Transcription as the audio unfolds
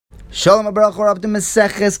Shalom Abrach, we're up to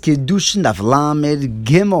Maseches Kiddushin Daf Lamed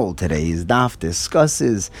Gimel. Today's daf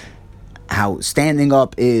discusses how standing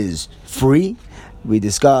up is free. We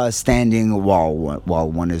discuss standing while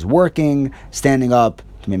one is working, standing up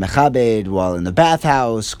to be mechabed while in the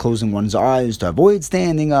bathhouse, closing one's eyes to avoid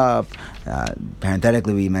standing up.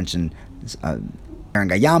 Parenthetically, we mentioned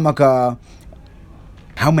Yamaka,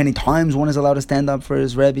 how many times one is allowed to stand up for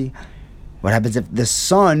his Rebbe. What happens if the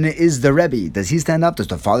son is the Rebbe? Does he stand up? Does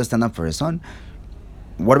the father stand up for his son?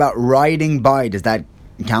 What about riding by? Does that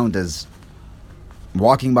count as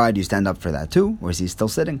walking by? Do you stand up for that too? Or is he still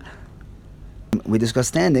sitting? We discuss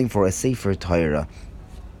standing for a Sefer Torah.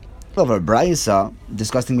 Over Braisa,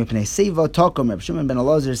 discussing Mipnei Seva Tokum, Reb Shimon ben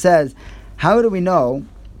Elazar says, how do we know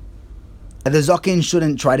that the Zaken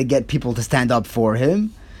shouldn't try to get people to stand up for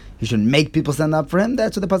him? He shouldn't make people stand up for him.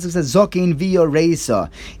 That's what the pasuk says. Zokin via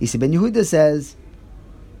reisa. Isi ben Yehuda says,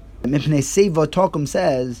 Mipnei Seva Tokum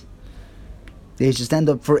says, they should stand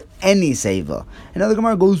up for any seva. And now the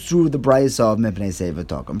Gemara goes through the brayso of Mipnei Seva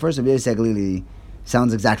Tokum. First, Rabbi Yosef Glili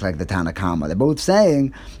sounds exactly like the Tana Kama. They're both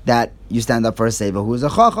saying that you stand up for a seva who is a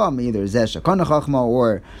chacham, either Zesh a Kana Chachma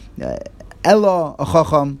or Ella a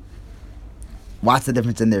chacham. What's the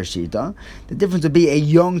difference in their shita? The difference would be a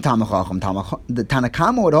young Tamachacham. The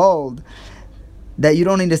Tanakama would hold that you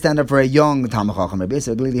don't need to stand up for a young Tamachacham. Rabbi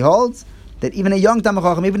Yosef Glili holds that even a young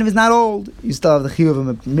Tamachacham, even if he's not old, you still have the chiyuv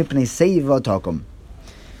of Mipnei Seva Tokum.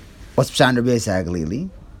 What's Pshan Rabbi Yosef Glili? He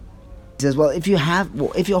says, well, if you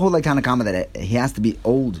hold like Tanakama that he has to be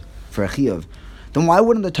old for a chiyuv, then why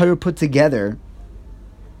wouldn't the Torah put together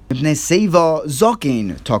Mipnei Seva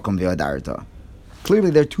Zokin Tokum V'Adarta? Clearly,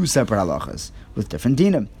 they're two separate halachas with different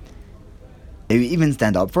dinim. They even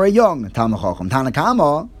stand up for a young Talmud Chacham.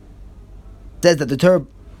 Tanakama says that the Torah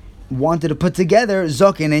wanted to put together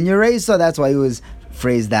Zokin and Yeresa. That's why it was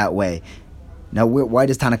phrased that way. Now, why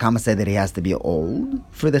does Tanakama say that he has to be old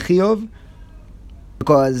for the chiyuv?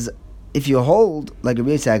 Because if you hold, like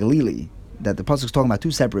Rabbi Yosef Glili, that the pasuk is talking about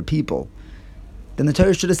two separate people, then the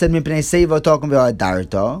Torah should have said Mipnei Seva talking about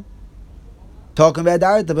Darta,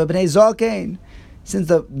 B'Pnei Zokin. Since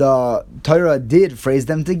the Torah did phrase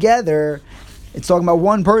them together, it's talking about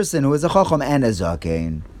one person who is a chacham and a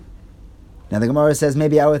zaken. Now the Gemara says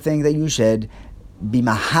maybe I would think that you should be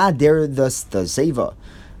mahader the seva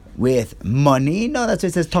with money. No, that's what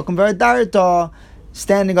it says. Talking about darta,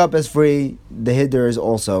 standing up is free. The hiddur is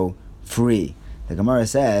also free. The Gemara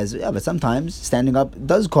says, yeah, but sometimes standing up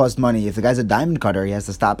does cost money. If the guy's a diamond cutter, he has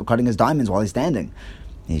to stop cutting his diamonds while he's standing.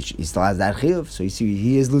 He still has that chiyuv, so you see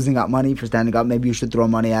he is losing out money for standing up. Maybe you should throw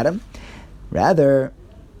money at him. Rather,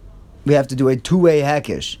 we have to do a two-way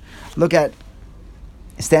hekish. Look at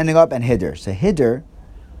standing up and hiddur. So hiddur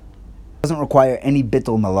doesn't require any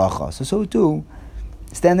bittul malacha. So too,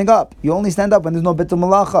 standing up. You only stand up when there's no bittul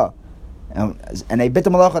malacha. And a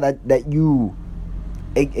bittul malacha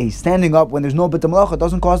a standing up when there's no bittul malacha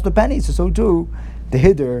doesn't cost a penny. So too, the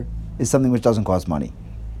hiddur is something which doesn't cost money.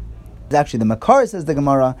 Actually, the Makar says the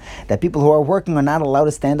Gemara that people who are working are not allowed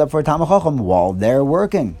to stand up for a Talmud Chacham while they're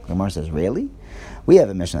working. The Gemara says, really? We have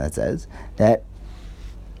a Mishnah that says that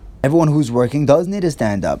everyone who's working does need to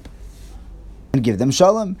stand up and give them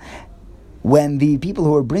shalom. When the people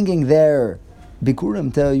who are bringing their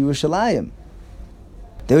bikurim to Yerushalayim,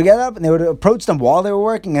 they would get up and they would approach them while they were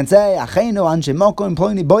working and say, Achenu anshe mokum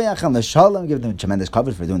ploini boyachem l'shalom, give them tremendous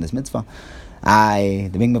coverage for doing this mitzvah. The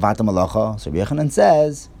being mevatam malacha. So Rabbi Yochanan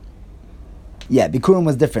says, yeah, Bikurim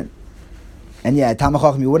was different. And yeah, Talmud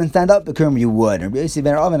Chacham, you wouldn't stand up, Bikurim you would. And Rabbi Yossi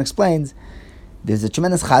ben Oven explains, there's a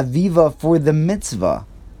tremendous chaviva for the mitzvah.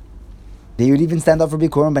 They would even stand up for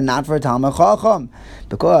Bikurim, but not for a Talmud Chacham.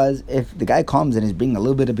 Because if the guy comes and is bringing a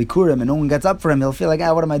little bit of Bikurim and no one gets up for him, he'll feel like,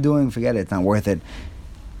 what am I doing? Forget it, it's not worth it.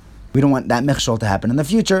 We don't want that mechshol to happen in the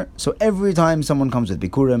future. So every time someone comes with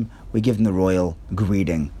Bikurim, we give them the royal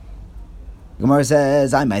greeting. Gemara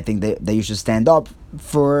says, I might think that you should stand up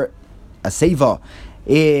for a seva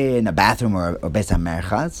in a bathroom or Beis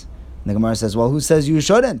HaMerchatz. The Gemara says, well, who says you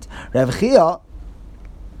shouldn't? Rav Chia,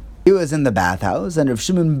 he was in the bathhouse, and Rav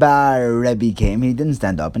Shimon bar Rebbe came, he didn't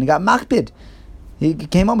stand up, and he got machbid. He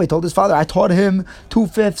came home, he told his father, I taught him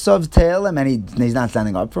 2/5 of Tehillim, and he's not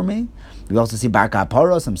standing up for me. We also see Bar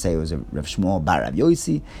Kapara, some say it was Rav Shmuel bar Rav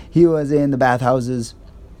Yossi. He was in the bathhouses.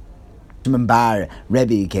 Shimon bar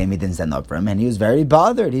Rebbe came, he didn't stand up for him, and he was very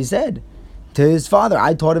bothered. He said to his father,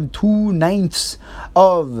 I taught him 2/9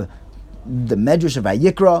 of the Medrash of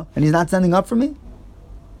Vayikra, and he's not standing up for me?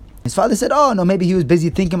 His father said, oh, no, maybe he was busy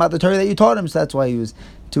thinking about the Torah that you taught him, so that's why he was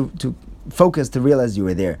too focused to realize you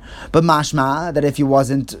were there. But mashma, that if he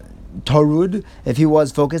wasn't Tarud, if he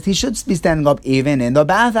was focused, he should be standing up even in the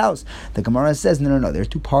bathhouse. The Gemara says, no. There are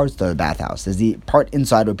two parts to the bathhouse. There's the part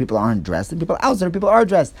inside where people aren't dressed, and people outside where people are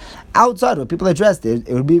dressed. Outside where people are dressed, it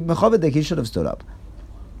would be mechaved that he should have stood up.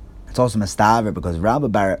 It's also Mastaver because Rabbi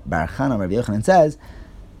Bar Chana, Rabbi Yochanan says,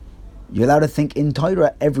 you're allowed to think in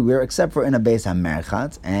Torah everywhere except for in a Beis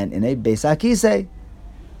HaMerchatz and in a Beis HaKisei.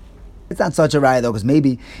 It's not such a raya though, because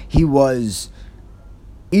maybe he was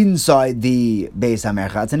inside the Beis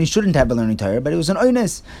HaMerchatz and he shouldn't have been learning Torah, but it was an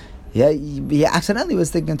oinus. Yeah, he accidentally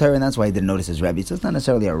was thinking Torah, and that's why he didn't notice his Rebbe. So it's not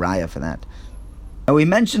necessarily a raya for that. Now we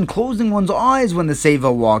mentioned closing one's eyes when the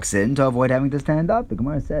Seva walks in to avoid having to stand up. The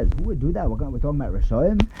Gemara says, who would do that? We're talking about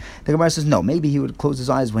Rishonim. The Gemara says, no, maybe he would close his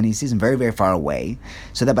eyes when he sees him very, very far away,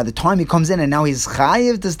 so that by the time he comes in and now he's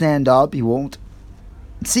chayiv to stand up, he won't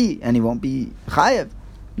see and he won't be chayiv.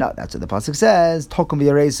 No, that's what the pasuk says. Tokum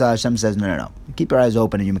v'yareisa. Hashem says, no. Keep your eyes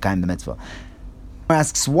open and you mekayim the mitzvah.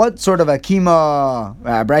 Asks, what sort of a kima?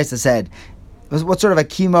 Brisa said, what sort of a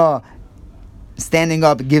kima standing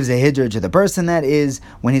up gives a hiddur to the person? That is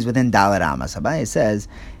when he's within Dalet Amas. Abaye says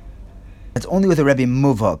it's only with a Rebbe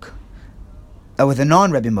Muvak. With a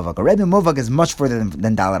non-Rebbe Muvak. A Rebbe Muvak is much further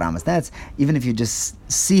than Dalet Amas. That's even if you just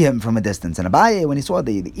see him from a distance. And Abaye, when he saw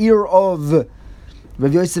the ear of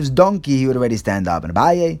Rav Yosef's donkey, he would already stand up. And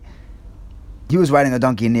Abaye, he was riding a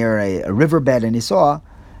donkey near a riverbed, and he saw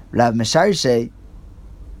Rav Mesharshe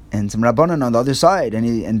and some Rabbanan on the other side,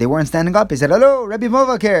 and they weren't standing up. He said, hello, Rabbi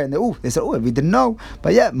Movak here. And they said, we didn't know.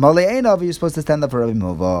 But yeah, Malei Einav, you're supposed to stand up for Rabbi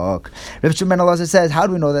Movak. Rav Shimon Elazar says, how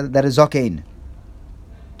do we know that a Zakein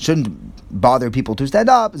shouldn't bother people to stand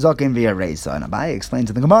up? Zakein via Reisa. And Abaye explains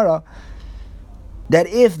to the Gemara that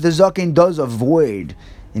if the Zakein does avoid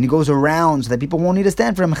and he goes around so that people won't need to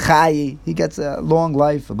stand for him, Chai, he gets a long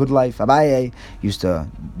life, a good life. Abaye used to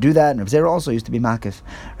do that, and Rav Zera also used to be Makif.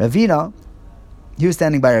 Ravina, he was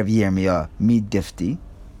standing by Rav Yirmiyah, Midifti.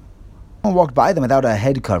 Someone walked by them without a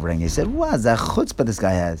head covering. He said, what's that chutzpah this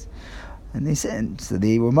guy has? And they said, so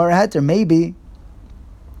they were Maraheter, maybe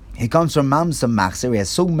he comes from Mamsa Machzer, he has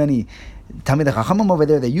so many Talmidei Chachamim over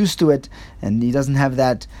there, they're used to it, and he doesn't have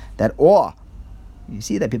that awe. You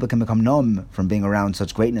see that people can become numb from being around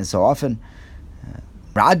such greatness so often.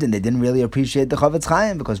 Radin, they didn't really appreciate the Chavetz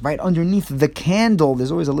Chaim because right underneath the candle,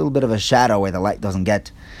 there's always a little bit of a shadow where the light doesn't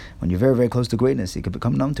get. When you're very, very close to greatness, you can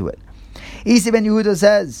become numb to it. Isi ben Yehuda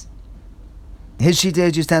says, his shita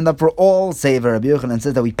is you stand up for all savor. Rabbi Yochanan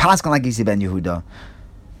says that we pass on like Isi ben Yehuda.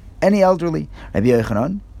 Any elderly. Rabbi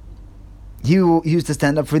Yochanan, he used to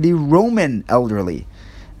stand up for the Roman elderly.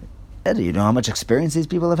 Do you know how much experience these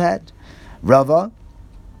people have had? Rava,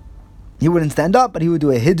 he wouldn't stand up, but he would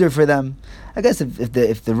do a hiddur for them. I guess if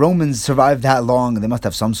the Romans survived that long, they must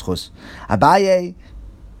have some schus. Abaye,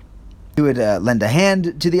 he would lend a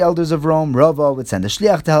hand to the elders of Rome. Rava would send a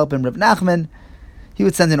shliach to help him. Rav Nachman, he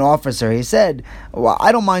would send an officer. He said, well,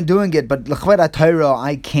 I don't mind doing it, but l'chved Torah,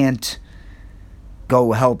 I can't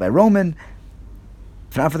go help a Roman.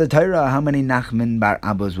 If not for the Torah, how many Nachman bar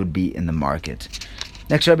Abbas would be in the market?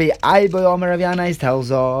 Next, Rabbi Aiboy Omer Rav Yanais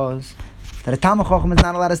tells us that a Talmid Chacham is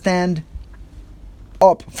not allowed to stand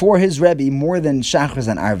up for his Rebbe more than Shachris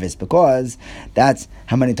and Arvis, because that's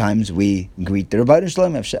how many times we greet the Rebbeinu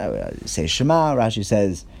Shalom. Say Shema, Rashi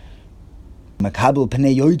says Makabel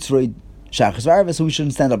Pnei Yoitzroi Shachris Arvis, so we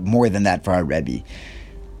shouldn't stand up more than that for our Rebbe.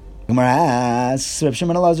 Gemara asks, Reb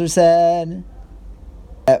Shimon Elazar said,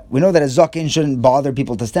 we know that a Zakin shouldn't bother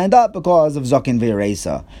people to stand up because of Zakin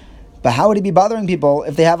V'Yareisa. But how would he be bothering people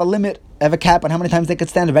if they have a limit, have a cap on how many times they could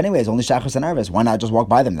stand up anyways? Only Shachris and Arvis. Why not just walk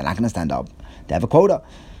by them? They're not going to stand up. They have a quota.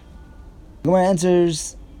 Gemara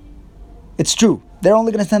answers, it's true. They're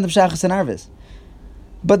only going to stand up Shachris and Arvis.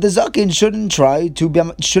 But the Zakin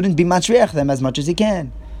shouldn't be matriach them as much as he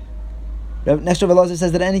can. Next, Rav Elazar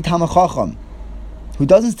says that any Talmid Chacham who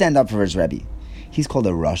doesn't stand up for his Rebbe, he's called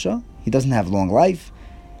a Rasha. He doesn't have long life,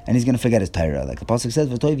 and he's going to forget his Torah. Like the pasuk says,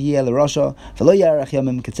 "V'toiv yeh l'Rasha, v'lo yarach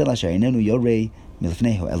yamim ketzel asher inenu yorei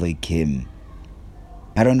milfnehu Elokim."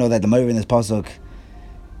 I don't know that the Meir in this pasuk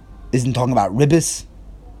isn't talking about ribbis.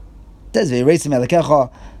 It says v'yireisim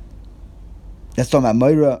elekecha. That's talking about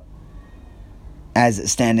Meir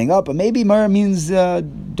as standing up, but maybe Meir means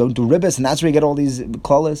don't do ribbis, and that's where you get all these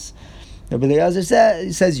klalis. Rabbi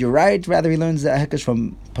Eliezer says you're right. Rather, he learns hekesh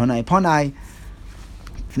from Panai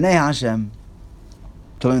Fnei Hashem,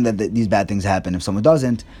 to learn that these bad things happen if someone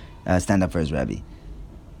doesn't stand up for his Rebbe.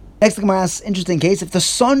 Next, the Gemara asks, interesting case: if the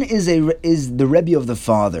son is the Rebbe of the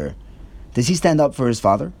father, does he stand up for his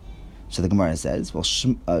father? So the Gemara says, well,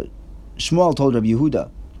 Shmuel told Rabbi Yehuda,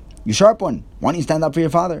 "You sharp one. Why don't you stand up for your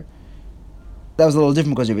father?" That was a little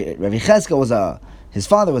different because Rabbi Cheskel his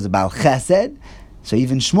father was a Baal Chesed, So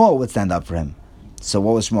even Shmuel would stand up for him. So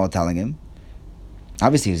what was Shmuel telling him?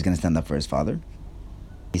 Obviously he was going to stand up for his father.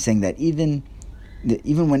 He's saying that even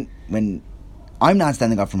when I'm not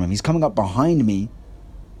standing up for him, he's coming up behind me,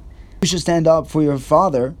 you should stand up for your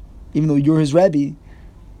father, even though you're his Rebbe,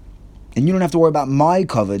 and you don't have to worry about my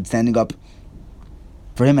kavod standing up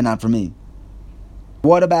for him and not for me.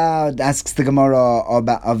 What about, asks the Gemara,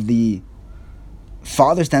 of the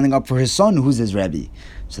father standing up for his son, who's his Rebbe?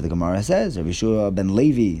 So the Gemara says, Rabbi Yeshua ben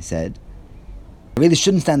Levi said, I really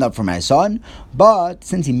shouldn't stand up for my son, but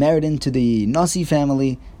since he married into the Nasi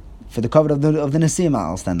family, for the kavod of the Nesima,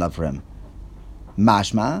 I'll stand up for him.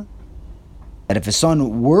 Mashma, that if his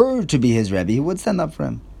son were to be his Rebbe, he would stand up for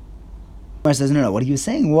him. The Gemara says, no, what he was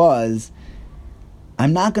saying was,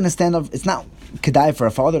 I'm not going to stand up, it's not kedai for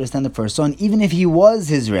a father to stand up for a son, even if he was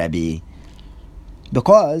his Rebbe,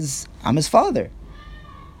 because I'm his father.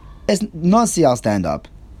 As Nasi, I'll stand up.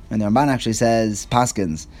 And the Ramban actually says,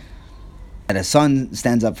 Paskins, that a son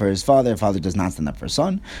stands up for his father, a father does not stand up for a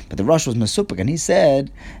son. But the Rosh was Mesupik, and he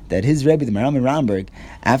said that his Rebbe, the Merami Ramberg,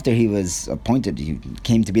 after he was appointed, he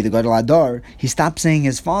came to be the Gadol Adar, he stopped saying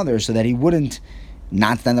his father so that he wouldn't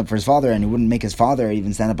not stand up for his father, and he wouldn't make his father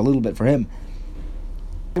even stand up a little bit for him.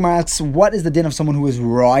 The Gemara asks, what is the din of someone who is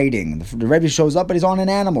riding? The Rebbe shows up, but he's on an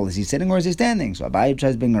animal. Is he sitting or is he standing? So Abaye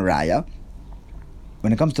tries being a raya.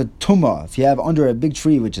 When it comes to Tumah, if you have under a big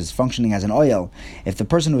tree which is functioning as an oil, if the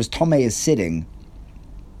person who is Tomei is sitting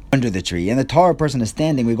under the tree and the Torah person is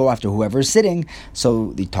standing, we go after whoever is sitting,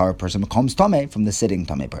 so the Torah person becomes Tomei from the sitting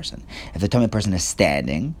Tomei person. If the Tomei person is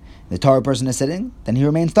standing, the Torah person is sitting, then he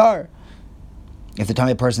remains Tar. If the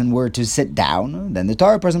Tomei person were to sit down, then the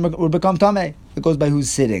Torah person would become Tomei. It goes by who's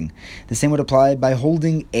sitting. The same would apply by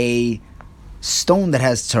holding a stone that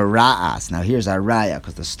has Tzara'as. Now here's our raya,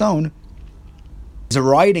 because the stone is a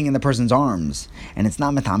riding in the person's arms, and it's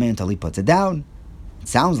not metame until he puts it down. It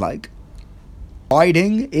sounds like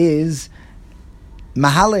riding is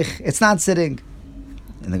mahalich. It's not sitting.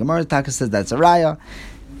 And the Gemara Taka says that's a raya.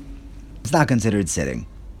 It's not considered sitting.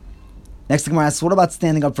 Next, the Gemara asks, what about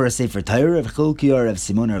standing up for a sefer Torah? Rav Chilkiah or Rav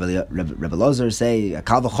Simon or Rav Elazar say,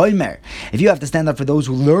 Kal v'chomer. If you have to stand up for those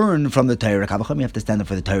who learn from the Torah, Kal v'chomer, you have to stand up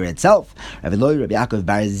for the Torah itself. Rav Eloi, Rav Yaakov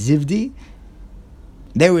bar Zivdi,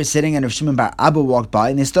 they were sitting, and Rav Shimon bar Abba walked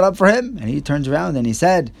by, and they stood up for him, and he turns around and he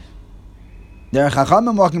said, there are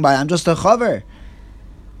chachamim walking by, I'm just a chaver.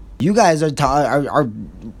 You guys are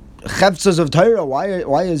cheftzos of Torah.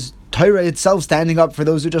 Why is Torah itself standing up for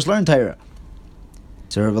those who just learn Torah?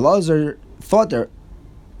 So Rav Elazar thought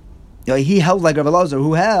he held like Rav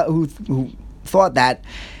Elazar, who thought that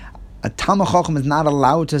a Talmid Chacham is not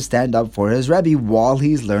allowed to stand up for his Rebbe while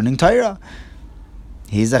he's learning Torah.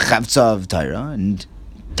 He's a cheftzah of Torah, and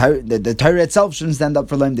the Torah itself shouldn't stand up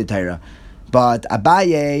for the Torah. But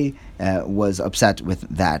Abaye was upset with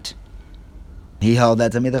that. He held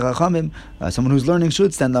that Talmid Chachamim, someone who's learning,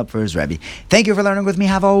 should stand up for his Rebbe. Thank you for learning with me.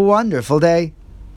 Have a wonderful day.